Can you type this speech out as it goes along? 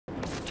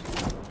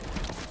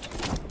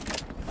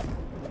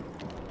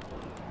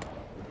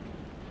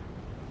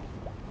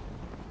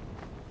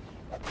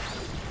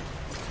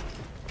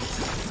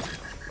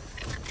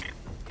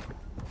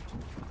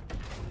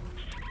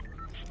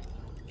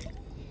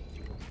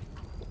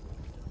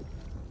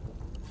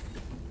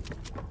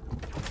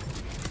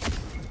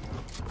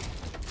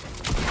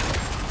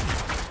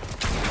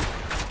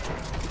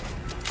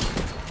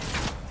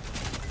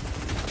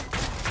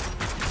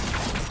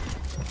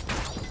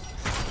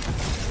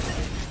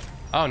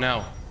Oh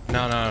no.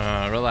 No, no,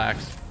 no, no.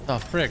 Relax. The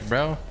frick,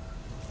 bro.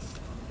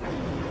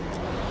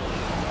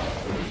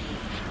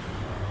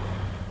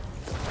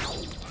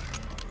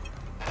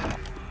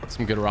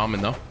 Some good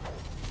ramen though.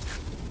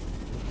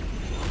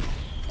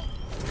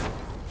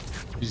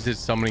 You just did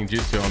summoning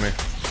jutsu on me.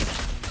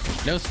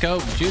 No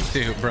scope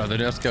jutsu, bro. The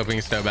no scoping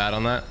is so bad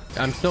on that.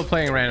 I'm still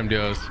playing random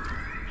duos.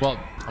 Well,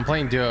 I'm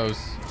playing duos.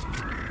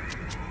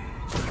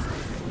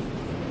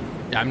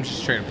 Yeah, I'm just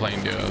straight up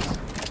playing duos.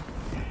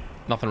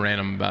 Nothing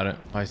random about it.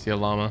 I see a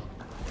llama.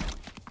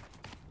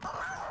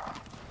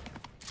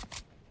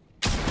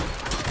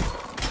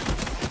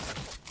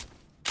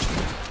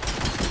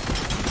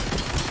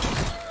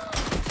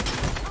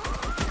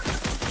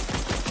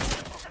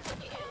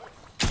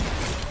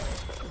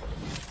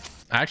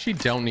 I actually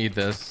don't need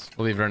this,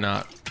 believe it or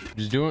not.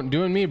 Just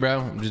doing me,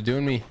 bro. I'm just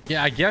doing me.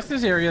 Yeah, I guess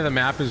this area of the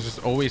map is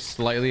just always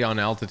slightly on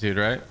altitude,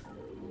 right?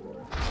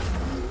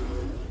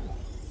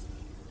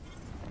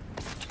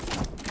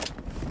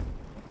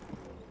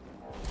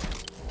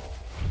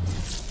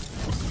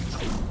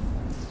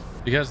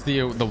 Because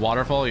the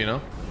waterfall, you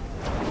know?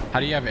 How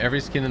do you have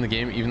every skin in the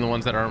game, even the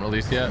ones that aren't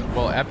released yet?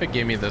 Well, Epic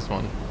gave me this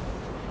one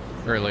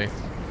early.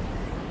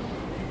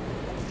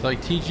 It's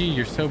like, TG,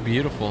 you're so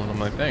beautiful. And I'm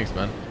like, thanks,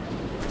 man.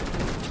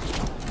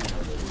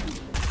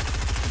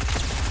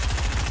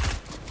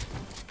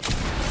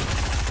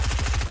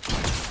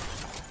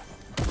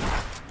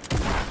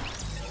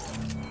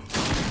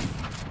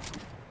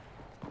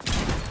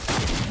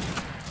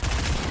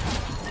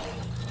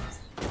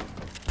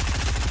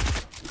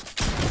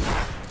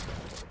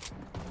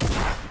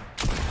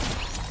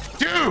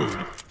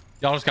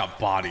 Y'all just got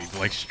bodied,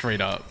 like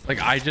straight up.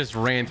 Like I just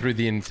ran through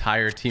the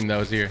entire team that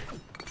was here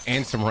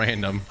and some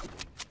random.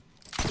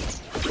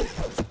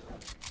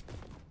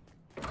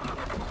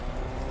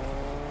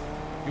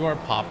 You are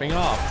popping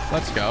off.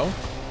 Let's go.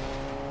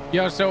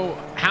 Yo, so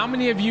how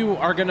many of you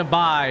are gonna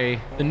buy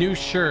the new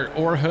shirt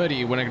or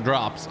hoodie when it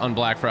drops on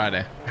Black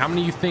Friday? How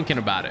many of you thinking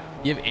about it?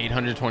 You have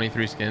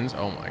 823 skins.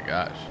 Oh my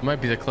gosh. You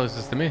might be the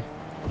closest to me.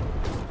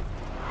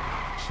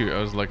 Shoot, I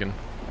was looking.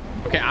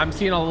 Okay, I'm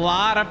seeing a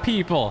lot of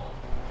people.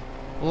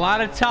 A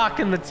lot of talk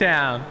in the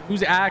town.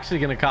 Who's actually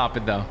gonna cop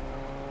it though?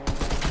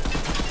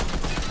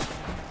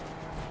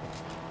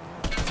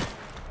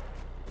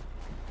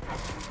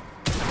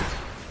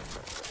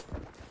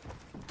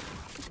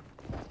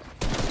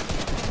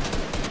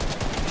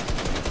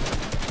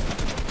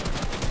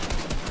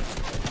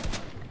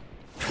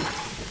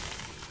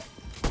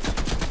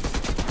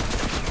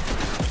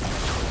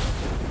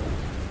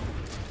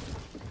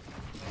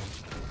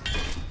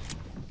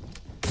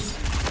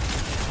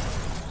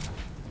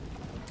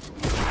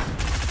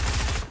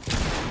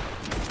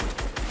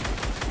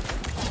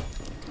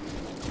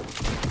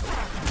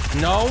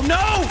 No, no!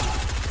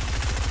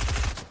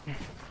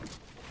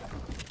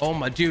 Oh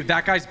my dude,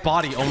 that guy's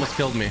body almost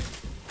killed me.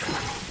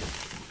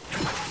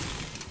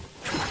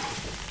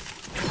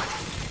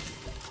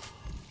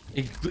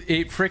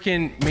 It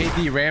freaking made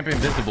the ramp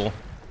invisible.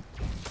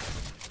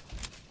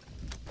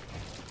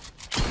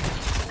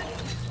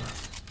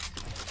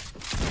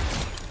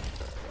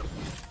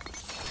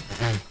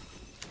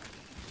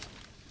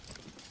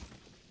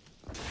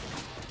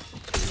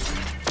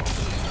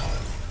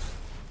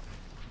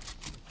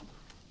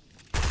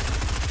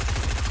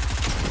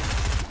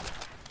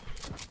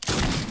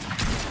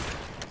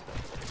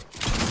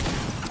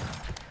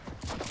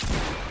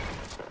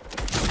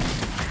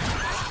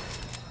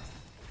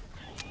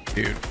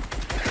 Dude.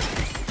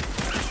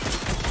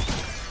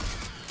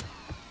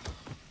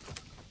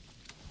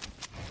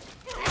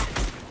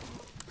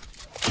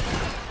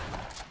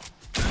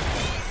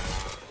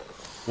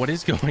 What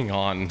is going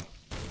on?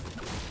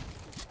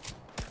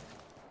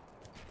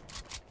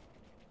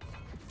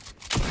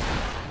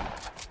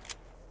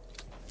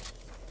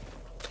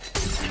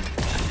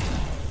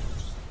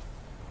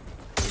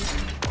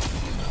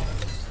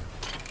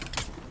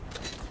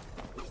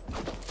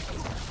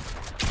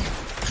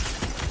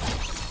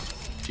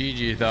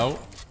 GG though.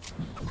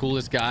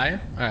 Coolest guy.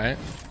 All right.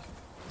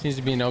 Seems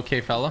to be an okay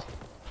fella.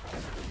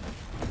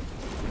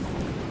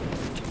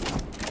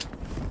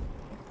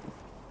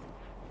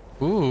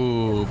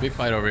 Ooh, big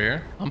fight over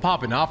here. I'm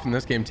popping off in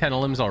this game. 10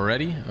 limbs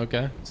already.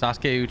 Okay.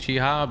 Sasuke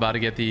Uchiha about to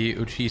get the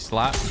Uchi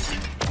slap.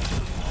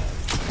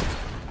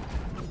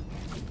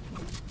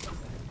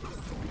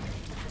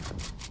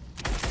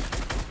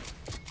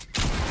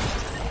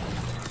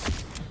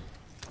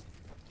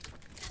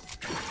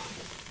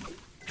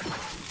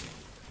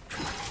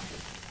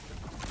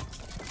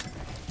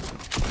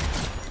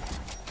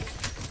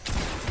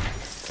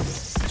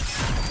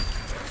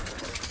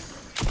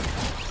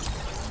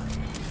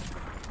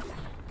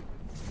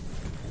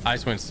 I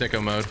just went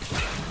sicko mode.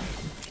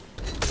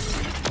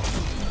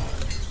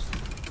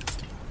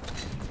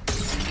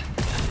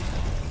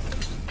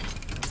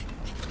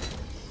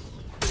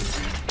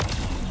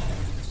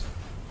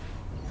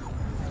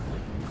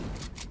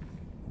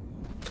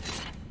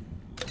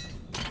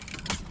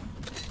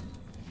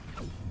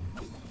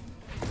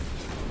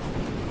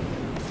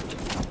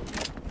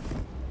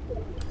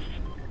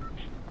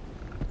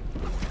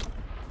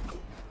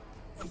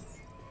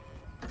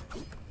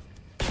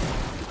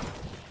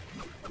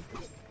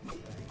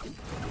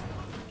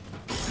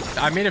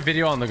 I made a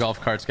video on the golf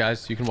carts,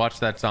 guys. You can watch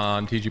that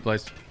on TG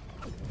Plays.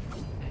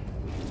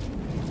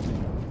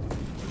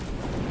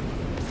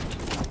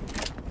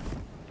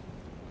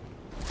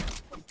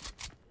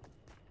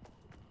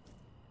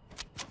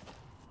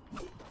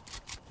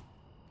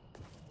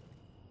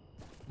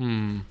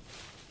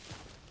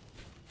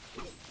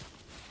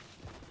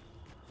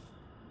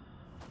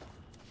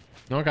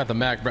 No one got the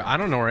Mac, bro. I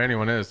don't know where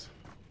anyone is.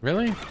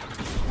 Really?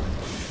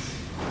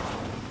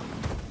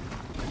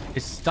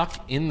 It's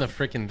stuck in the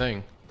freaking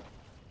thing.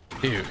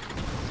 Dude.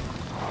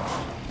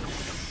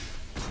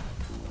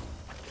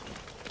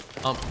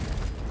 Pump.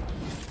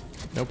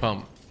 No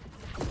pump.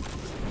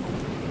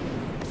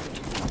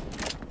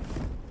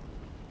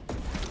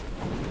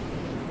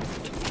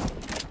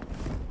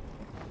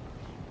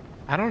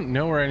 I don't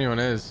know where anyone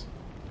is.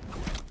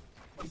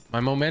 My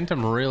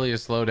momentum really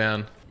is slow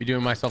down. Be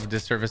doing myself a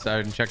disservice. I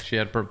didn't check she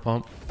had pro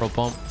pump.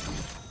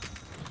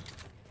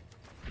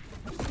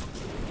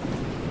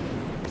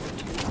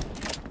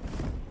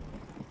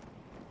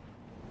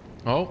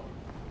 Oh,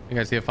 I think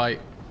I see a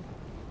fight.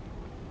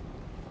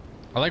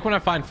 I like when I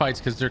find fights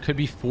because there could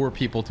be 4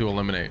 people to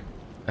eliminate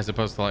as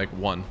opposed to like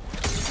 1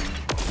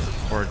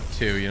 or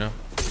 2, you know?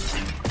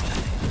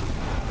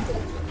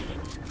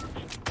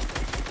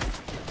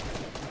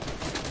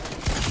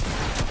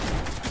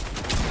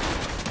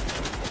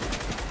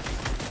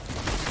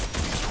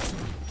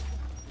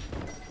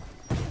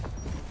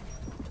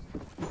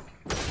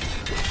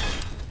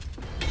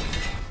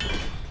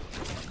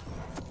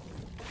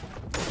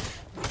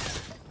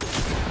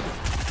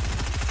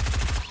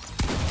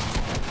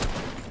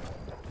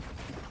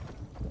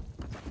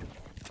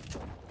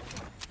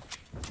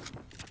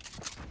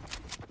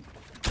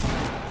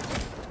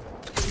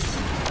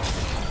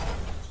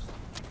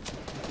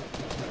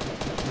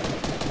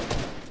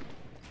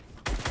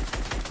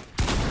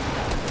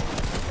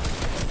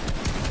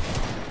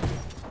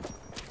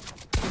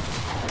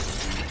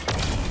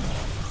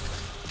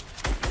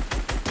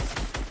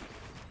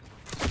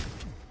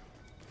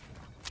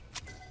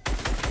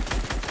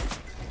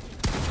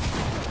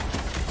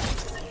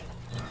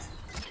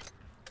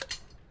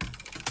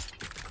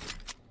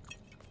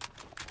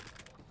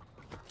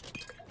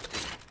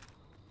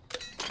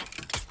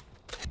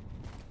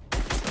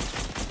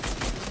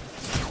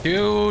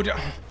 Dude,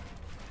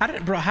 how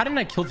didn't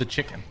I kill the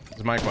chicken?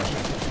 Is my question.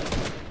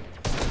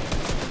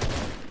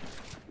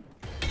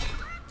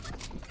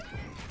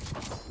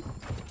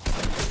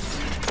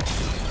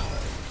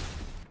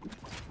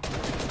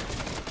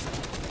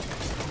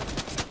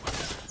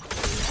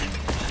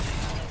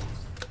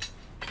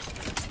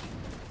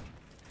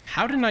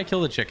 How didn't I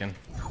kill the chicken?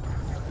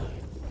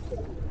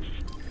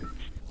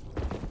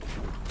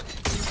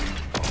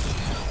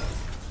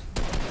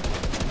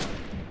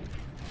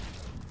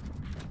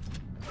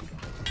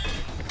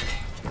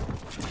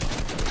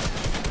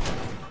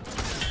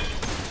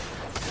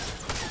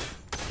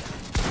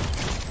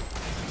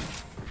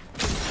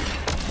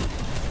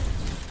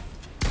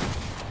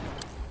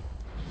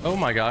 Oh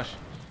my gosh.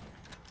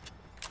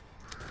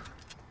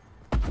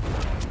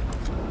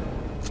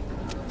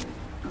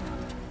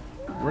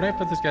 Where did I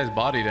put this guy's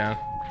body down?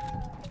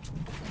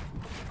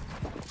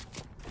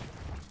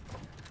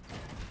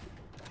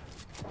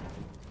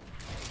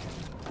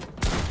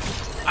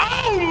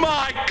 Oh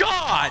my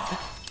God!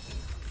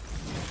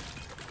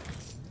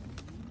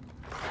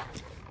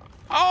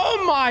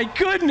 Oh my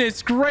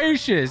goodness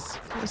gracious!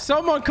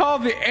 Someone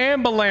called the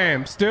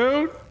ambulance,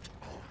 dude.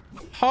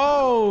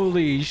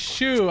 Holy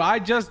shoot, I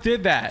just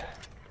did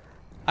that.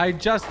 I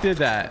just did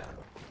that.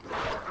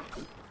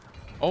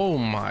 Oh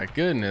my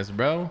goodness,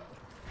 bro.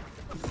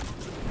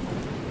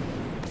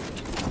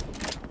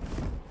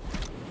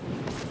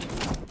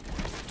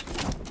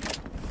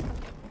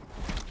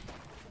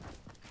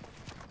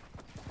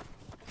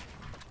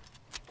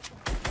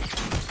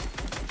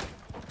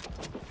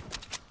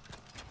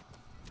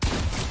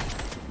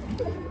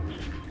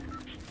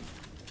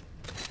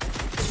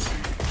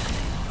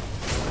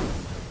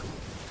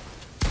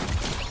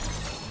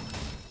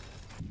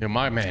 Yo,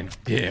 my man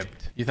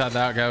dipped. You thought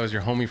that guy was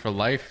your homie for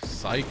life?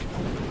 Psych.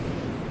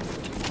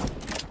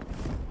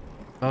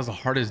 That was the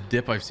hardest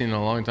dip I've seen in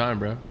a long time,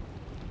 bro.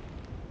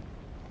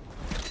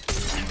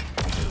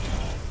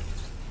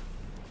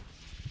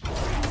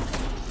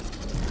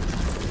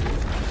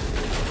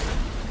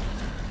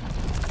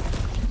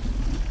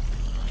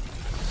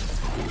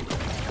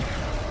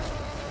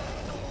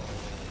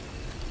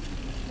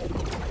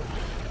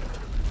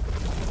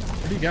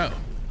 Where'd he go?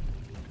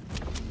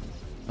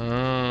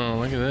 Oh,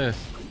 look at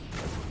this.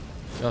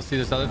 Y'all see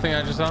this other thing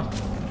I just saw?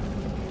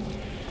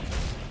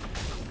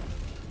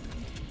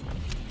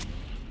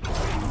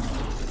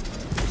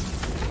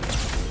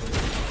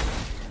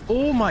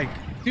 Oh my,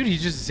 dude, he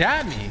just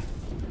zapped me.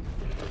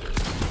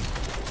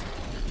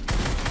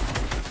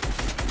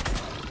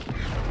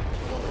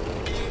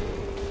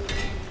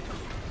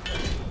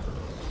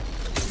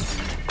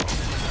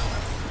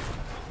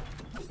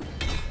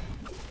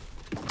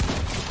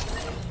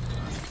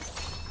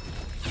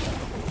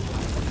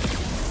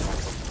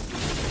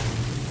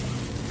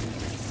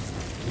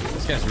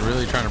 This guy's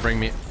really trying to bring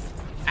me.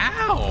 Ow!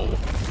 No.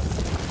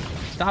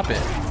 Stop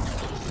it.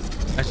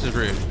 That's just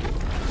rude.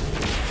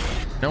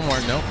 No more.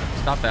 Nope.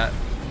 Stop that.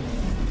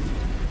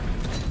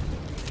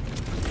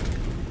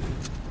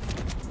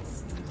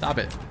 Stop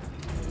it.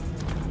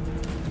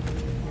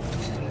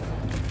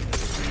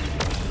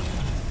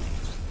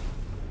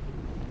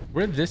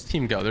 Where'd this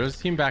team go? There's a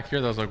team back here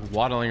that was like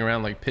waddling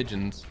around like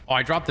pigeons. Oh,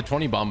 I dropped the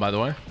 20 bomb, by the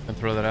way. And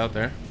throw that out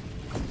there.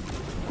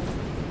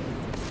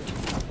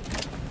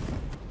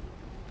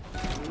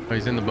 Oh,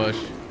 he's in the bush.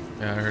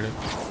 Yeah, I heard it.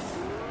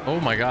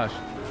 Oh my gosh.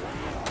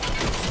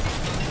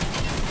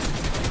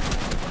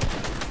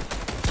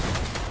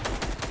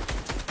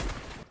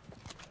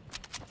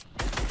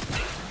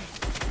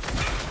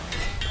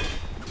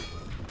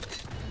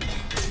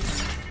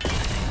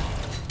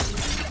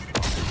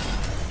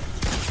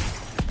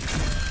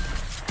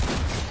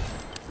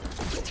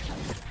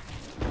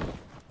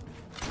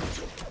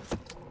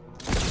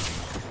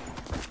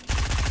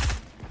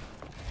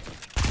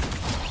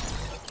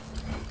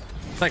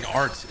 It's like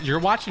art. You're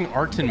watching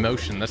art in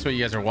motion. That's what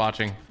you guys are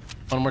watching.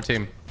 One more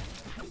team.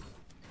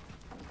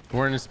 We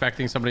weren't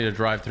expecting somebody to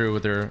drive through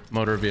with their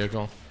motor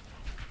vehicle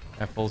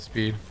at full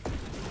speed.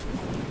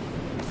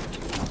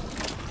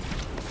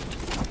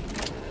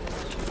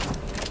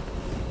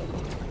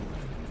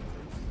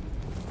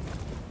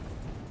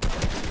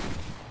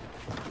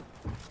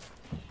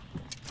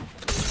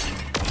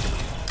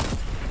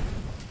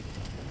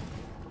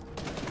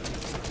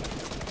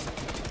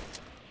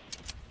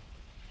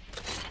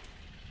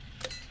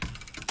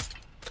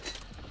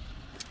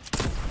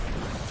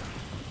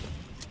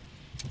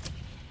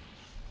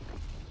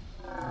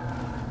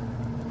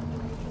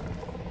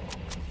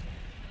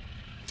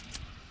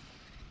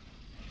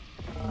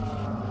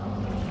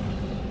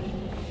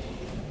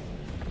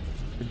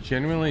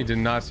 Genuinely did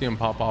not see him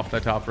pop off the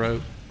top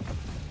rope.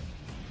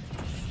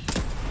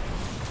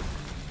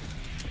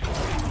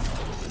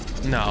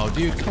 No,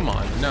 dude, come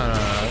on.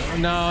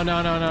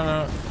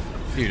 No.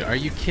 Dude, are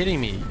you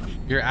kidding me?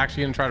 You're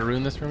actually gonna try to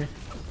ruin this for me?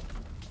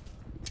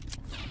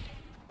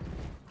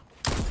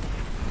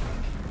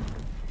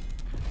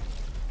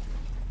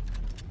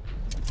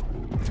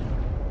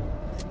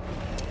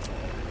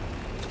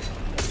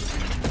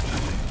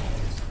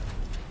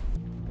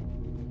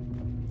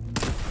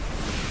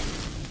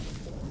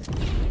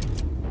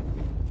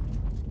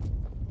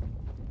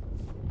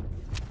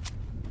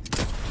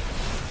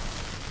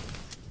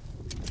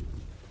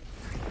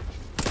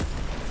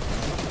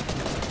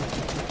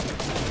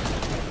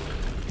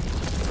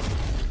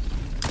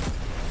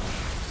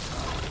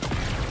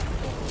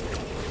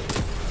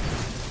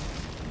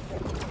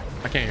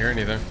 I can't hear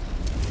anything.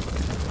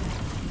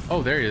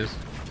 Oh, there he is.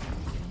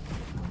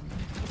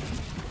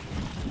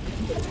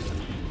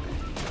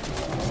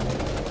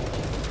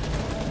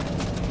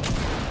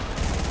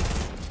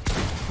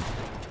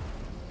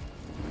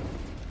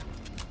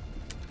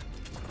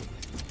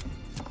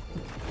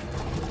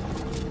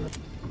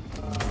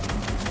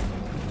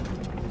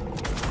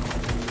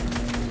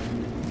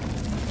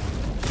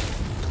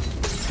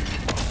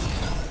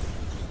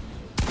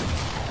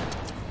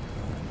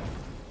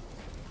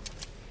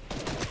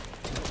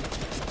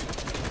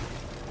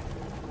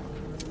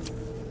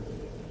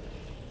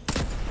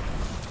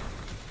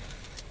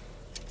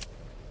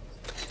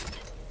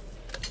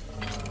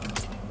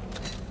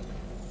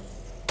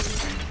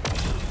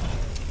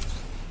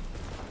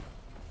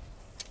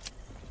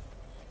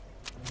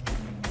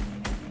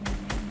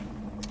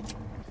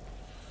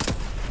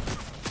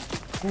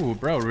 Ooh,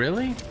 bro,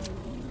 really?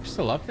 You're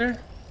still up there?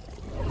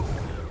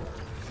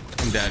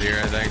 I'm dead here,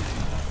 I think.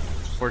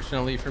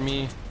 Fortunately for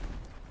me.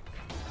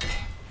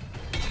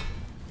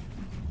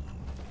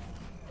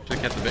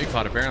 Should've kept the big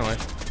pot, apparently.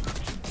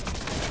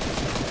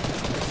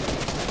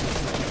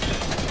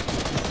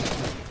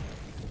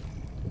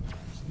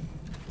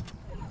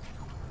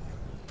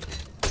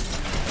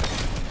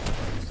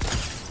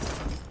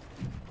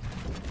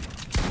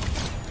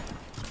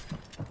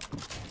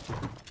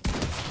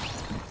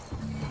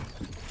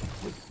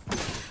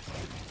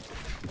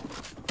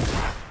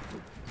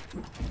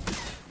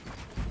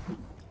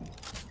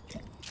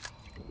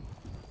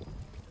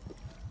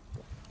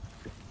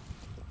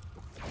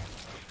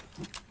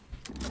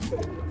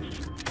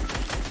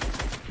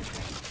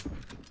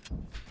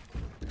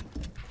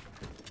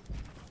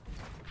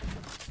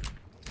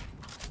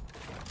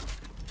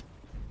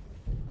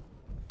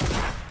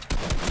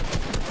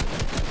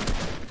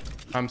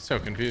 I'm so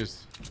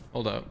confused.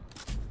 Hold up.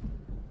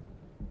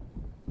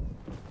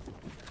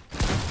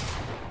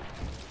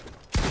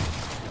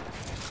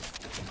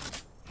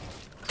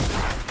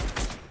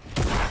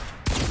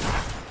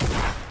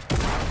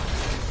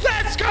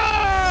 Let's go!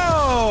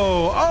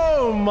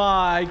 Oh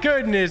my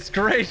goodness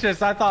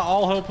gracious. I thought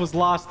all hope was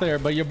lost there,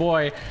 but your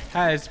boy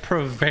has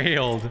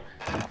prevailed.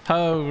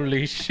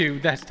 Holy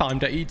shoot, that's time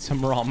to eat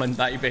some ramen,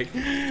 baby.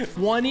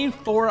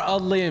 24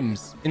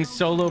 limbs in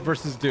solo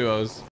versus duos.